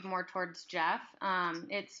 is aimed more towards Jeff.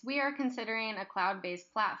 We are considering a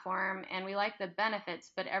cloud-based platform, and we like the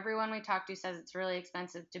benefits, but everyone we talk to says it's really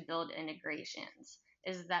expensive to build integrations.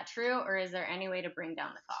 Is that true, or is there any way to bring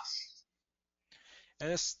down the cost?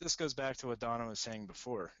 And this goes back to what Donna was saying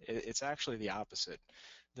before. It's actually the opposite.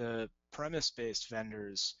 The premise-based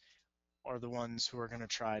vendors are the ones who are going to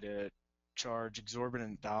try to charge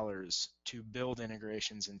exorbitant dollars to build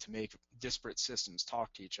integrations and to make disparate systems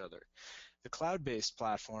talk to each other. The cloud-based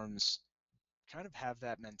platforms kind of have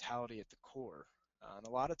that mentality at the core. And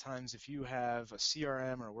a lot of times if you have a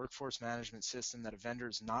CRM or a workforce management system that a vendor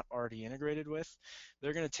is not already integrated with,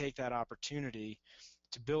 they're going to take that opportunity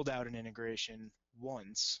to build out an integration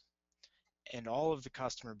once, and all of the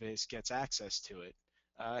customer base gets access to it.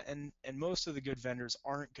 and most of the good vendors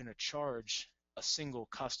aren't going to charge a single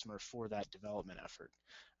customer for that development effort.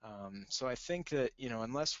 So I think that,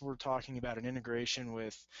 unless we're talking about an integration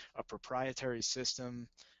with a proprietary system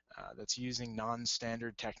that's using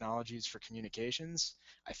non-standard technologies for communications,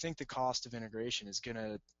 I think the cost of integration is going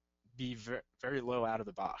to be very low out of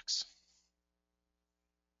the box.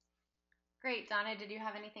 Great. Donna, did you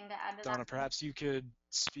have anything to add to that? Donna, perhaps you could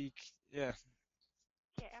speak. Yeah.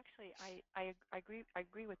 Yeah, actually, I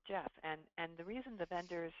agree with Jeff, and the reason the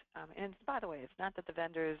vendors, and by the way, it's not that the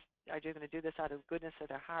vendors are just going to do this out of goodness of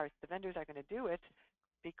their hearts. The vendors are going to do it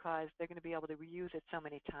because they're going to be able to reuse it so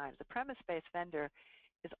many times. The premise-based vendor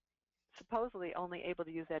is supposedly only able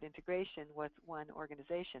to use that integration with one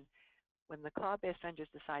organization. When the cloud-based vendors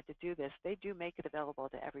decide to do this, they do make it available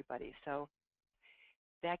to everybody. So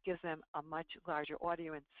that gives them a much larger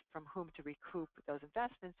audience from whom to recoup those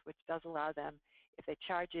investments, which does allow them, if they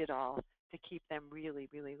charge it all, to keep them really,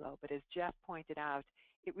 really low. But as Jeff pointed out,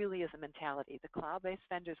 it really is a mentality. The cloud-based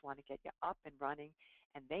vendors want to get you up and running,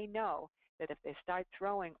 and they know that if they start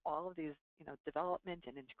throwing all of these, development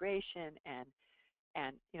and integration and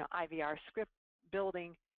IVR script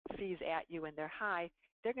building fees at you and they're high,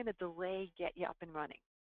 they're going to delay get you up and running.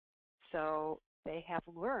 So they have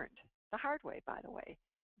learned the hard way, by the way,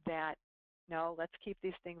 that no, let's keep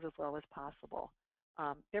these things as low as possible.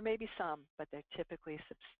 There may be some, but they're typically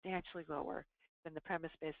substantially lower than the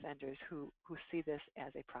premise-based vendors who see this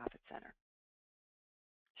as a profit center.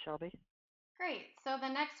 Shelby? Great. So the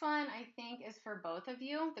next one I think is for both of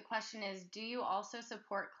you. The question is, do you also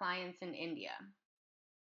support clients in India?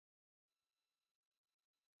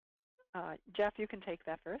 Jeff, you can take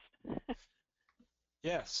that first.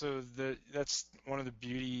 Yeah, so that's one of the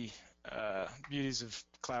beauties of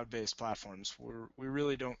cloud-based platforms. We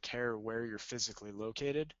really don't care where you're physically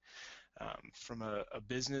located. From a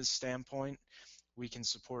business standpoint, we can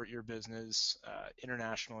support your business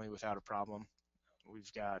internationally without a problem.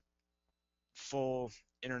 We've got full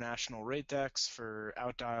international rate decks for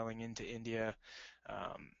outdialing into India.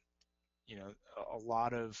 A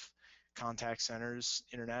lot of contact centers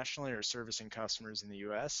internationally are servicing customers in the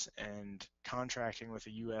US, and contracting with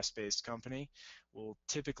a US-based company will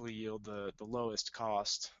typically yield the lowest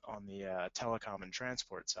cost on the telecom and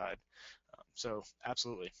transport side. So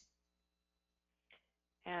absolutely.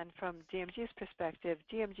 And from DMG's perspective,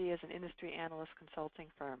 DMG is an industry analyst consulting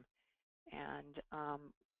firm, and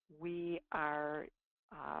we are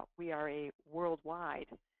a worldwide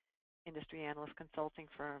industry analyst consulting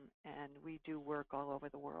firm, and we do work all over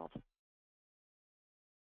the world.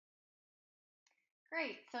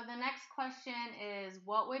 Great. So the next question is,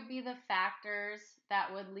 what would be the factors that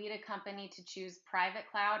would lead a company to choose private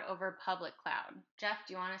cloud over public cloud? Jeff,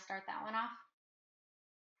 do you want to start that one off?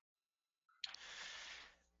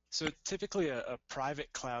 So typically a private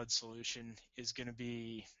cloud solution is going to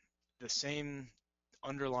be the same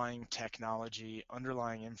underlying technology,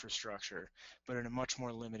 underlying infrastructure, but in a much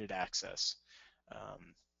more limited access.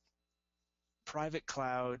 Private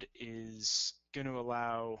cloud is going to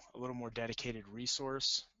allow a little more dedicated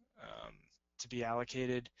resource to be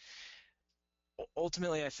allocated.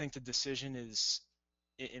 Ultimately, I think the decision is,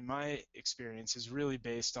 in my experience, is really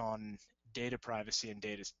based on data privacy and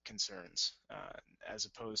data concerns as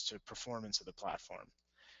opposed to performance of the platform.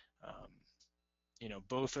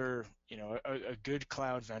 Both are, a good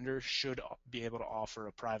cloud vendor should be able to offer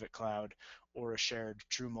a private cloud or a shared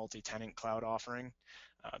true multi-tenant cloud offering,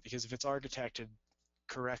 because if it's architected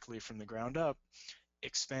correctly from the ground up,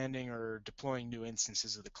 expanding or deploying new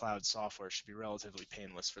instances of the cloud software should be relatively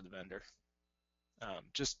painless for the vendor.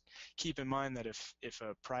 Just keep in mind that if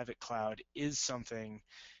a private cloud is something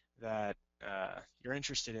that you're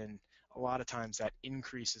interested in, a lot of times that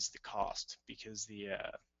increases the cost because the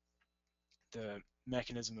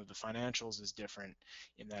mechanism of the financials is different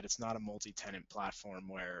in that it's not a multi-tenant platform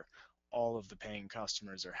where all of the paying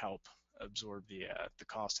customers are help absorb the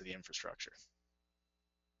cost of the infrastructure.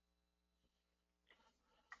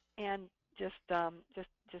 And just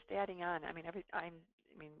adding on,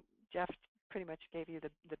 Jeff pretty much gave you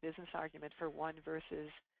the business argument for one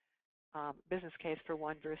versus business case for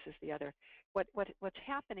one versus the other. What's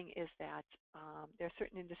happening is that there are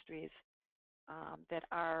certain industries that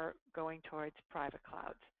are going towards private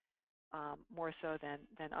clouds more so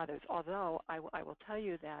than others. Although I will tell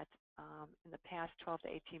you that in the past 12 to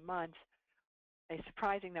 18 months, a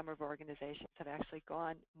surprising number of organizations have actually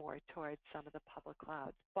gone more towards some of the public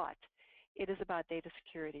clouds. But it is about data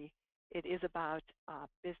security. It is about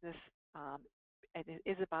business, and it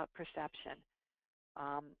is about perception.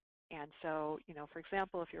 And so, for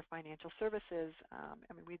example, if you're financial services,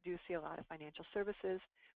 I mean, we do see a lot of financial services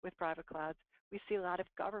with private clouds. We see a lot of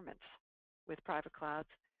governments with private clouds.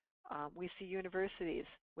 We see universities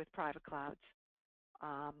with private clouds.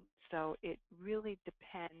 So it really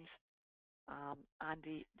depends on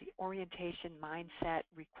the orientation, mindset,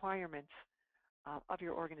 requirements of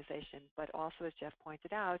your organization. But also, as Jeff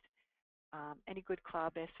pointed out, any good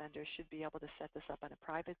cloud-based vendor should be able to set this up on a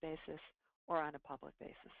private basis or on a public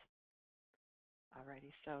basis.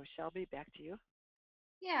 Alrighty, so Shelby, back to you.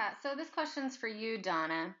 Yeah, so this question's for you,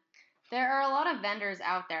 Donna. There are a lot of vendors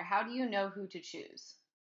out there. How do you know who to choose?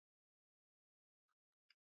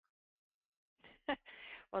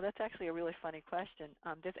 Well, that's actually a really funny question.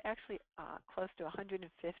 There's actually close to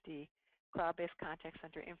 150 cloud-based contact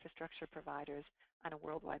center infrastructure providers on a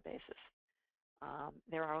worldwide basis.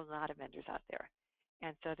 There are a lot of vendors out there.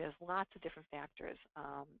 And so there's lots of different factors.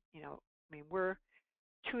 I mean, we're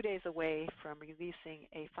 2 days away from releasing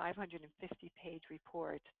a 550-page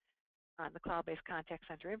report on the cloud-based contact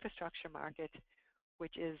center infrastructure market,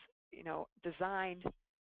 which is, designed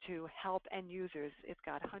to help end users. It's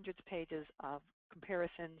got hundreds of pages of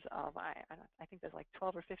comparisons of, I think there's like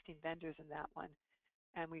 12 or 15 vendors in that one.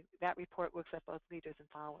 And that report looks at both leaders and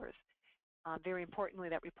followers. Very importantly,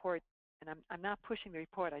 that report, and I'm not pushing the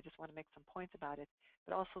report, I just want to make some points about it,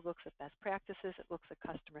 but also looks at best practices, it looks at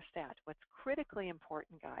customer stat. What's critically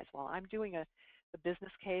important, guys, while I'm doing the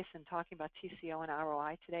business case and talking about TCO and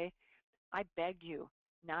ROI today, I beg you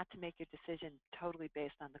not to make your decision totally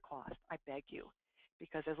based on the cost. I beg you,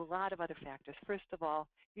 because there's a lot of other factors. First of all,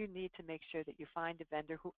 you need to make sure that you find a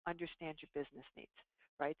vendor who understands your business needs,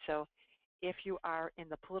 right? So if you are in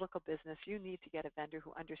the political business, you need to get a vendor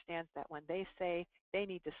who understands that when they say they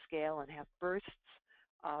need to scale and have bursts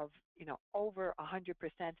of, over 100%,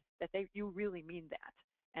 that you really mean that,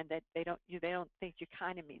 and that they don't think you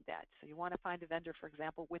kind of mean that. So you want to find a vendor, for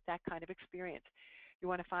example, with that kind of experience. You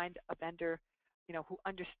want to find a vendor, who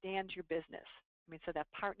understands your business. I mean, so that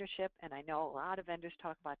partnership, and I know a lot of vendors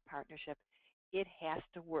talk about partnership, it has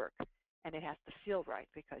to work. And it has to feel right,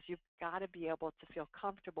 because you've got to be able to feel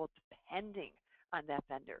comfortable depending on that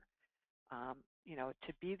vendor,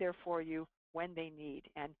 to be there for you when they need.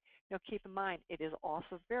 And keep in mind, it is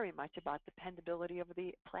also very much about dependability of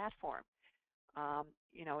the platform.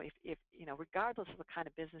 If regardless of the kind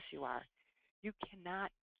of business you are, you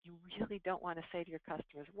really don't want to say to your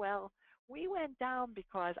customers, well, we went down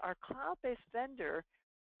because our cloud-based vendor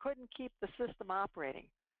couldn't keep the system operating.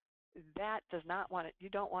 That does not want it. You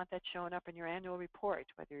don't want that showing up in your annual report,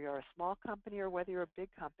 whether you're a small company or whether you're a big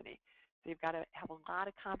company. So you've got to have a lot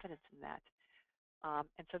of confidence in that.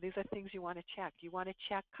 And so these are things you want to check. You want to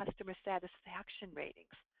check customer satisfaction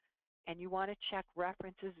ratings, and you want to check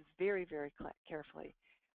references very, very carefully.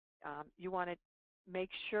 You want to make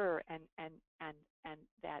sure and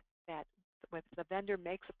that when the vendor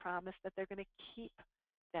makes a promise, that they're going to keep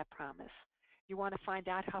that promise. You want to find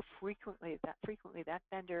out how frequently that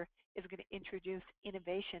vendor is going to introduce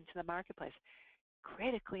innovation to the marketplace.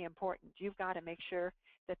 Critically important. You've got to make sure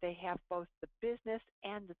that they have both the business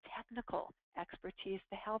and the technical expertise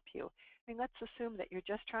to help you. I mean, let's assume that you're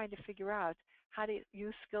just trying to figure out how to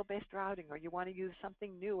use skill-based routing, or you want to use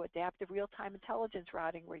something new, adaptive real-time intelligence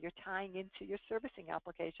routing, where you're tying into your servicing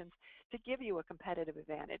applications to give you a competitive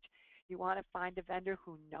advantage. You want to find a vendor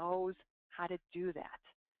who knows how to do that.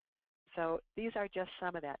 So these are just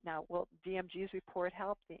some of that. Now, will DMG's report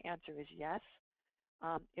help? The answer is yes.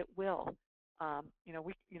 It will.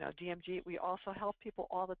 DMG, we also help people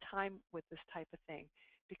all the time with this type of thing,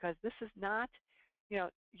 because this is not,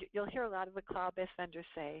 you'll hear a lot of the cloud-based vendors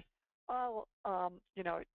say, oh,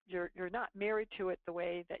 you're not married to it the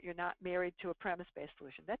way that you're not married to a premise-based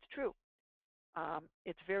solution. That's true.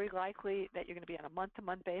 It's very likely that you're going to be on a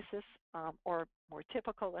month-to-month basis, or more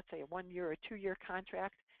typical, let's say a 1-year or 2-year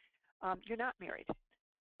contract. You're not married.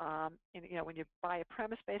 When you buy a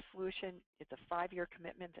premise-based solution, it's a 5-year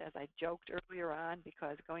commitment, as I joked earlier on,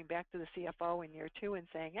 because going back to the CFO in year 2 and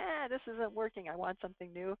saying, this isn't working, I want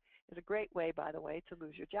something new, is a great way, by the way, to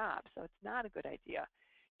lose your job. So it's not a good idea.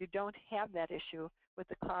 You don't have that issue with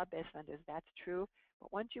the cloud-based vendors. That's true.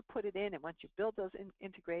 But once you put it in, and once you build those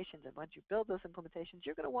integrations, and once you build those implementations,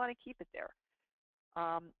 you're going to want to keep it there.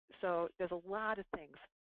 So there's a lot of things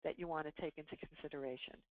that you want to take into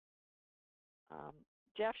consideration.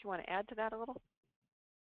 Jeff, you want to add to that a little?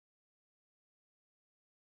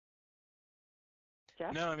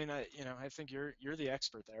 Jeff? No, I mean, I think you're the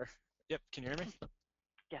expert there. Yep, can you hear me?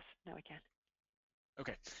 Yes, now I can.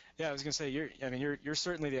 Okay. Yeah, I was gonna say you're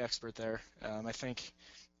certainly the expert there. I think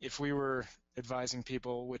if we were advising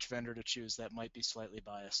people which vendor to choose, that might be slightly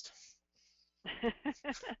biased.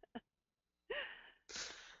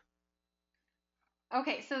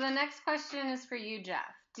 Okay, so the next question is for you,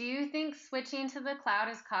 Jeff. Do you think switching to the cloud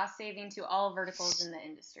is cost saving to all verticals in the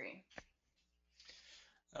industry?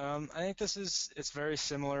 I think it's very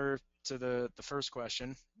similar to the first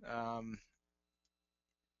question.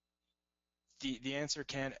 The answer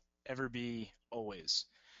can't ever be always.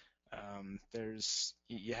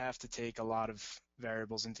 You have to take a lot of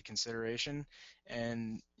variables into consideration,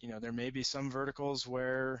 and there may be some verticals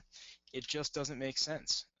where it just doesn't make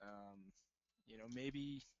sense.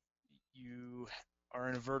 Maybe you are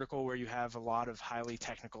in a vertical where you have a lot of highly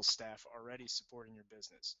technical staff already supporting your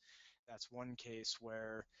business. That's one case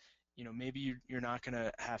where maybe you're not going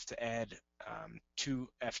to have to add 2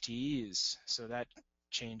 FTEs, so that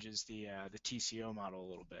changes the TCO model a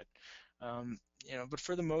little bit. But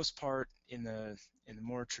for the most part, in the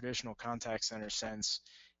more traditional contact center sense,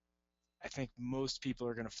 I think most people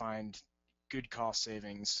are going to find good cost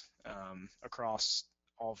savings across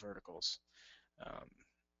all verticals. Um,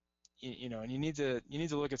 and you need to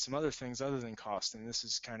look at some other things other than cost, and this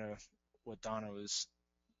is kind of what Donna was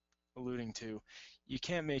alluding to. You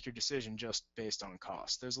can't make your decision just based on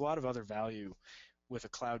cost. There's a lot of other value with a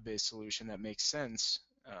cloud-based solution that makes sense.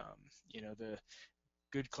 The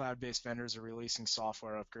good cloud-based vendors are releasing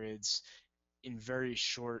software upgrades in very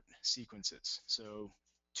short sequences. So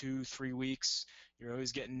 2-3 weeks, you're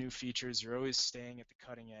always getting new features, you're always staying at the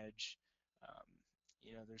cutting edge.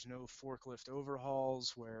 There's no forklift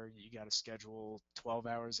overhauls where you got to schedule 12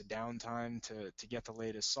 hours of downtime to get the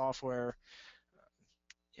latest software.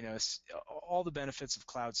 All the benefits of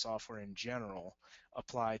cloud software in general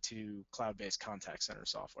apply to cloud-based contact center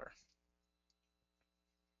software.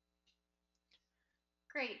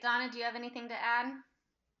 Great. Donna, do you have anything to add?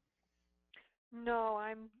 No,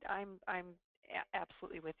 I'm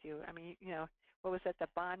absolutely with you. I mean, what was that, the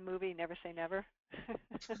Bond movie, Never Say Never?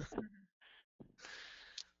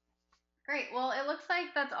 Great. Well, it looks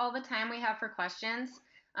like that's all the time we have for questions.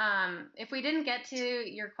 If we didn't get to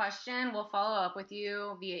your question, we'll follow up with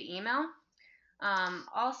you via email.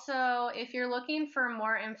 Also, if you're looking for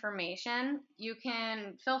more information, you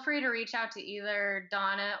can feel free to reach out to either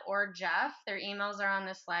Donna or Jeff. Their emails are on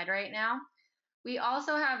this slide right now. We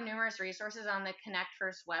also have numerous resources on the Connect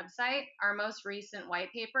First website. Our most recent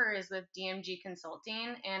white paper is with DMG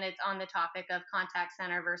Consulting, and it's on the topic of contact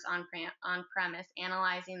center versus on-premise,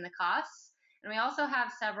 analyzing the costs. And we also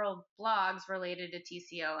have several blogs related to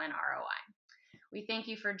TCO and ROI. We thank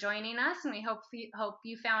you for joining us, and we hope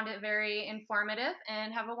you found it very informative,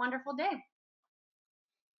 and have a wonderful day.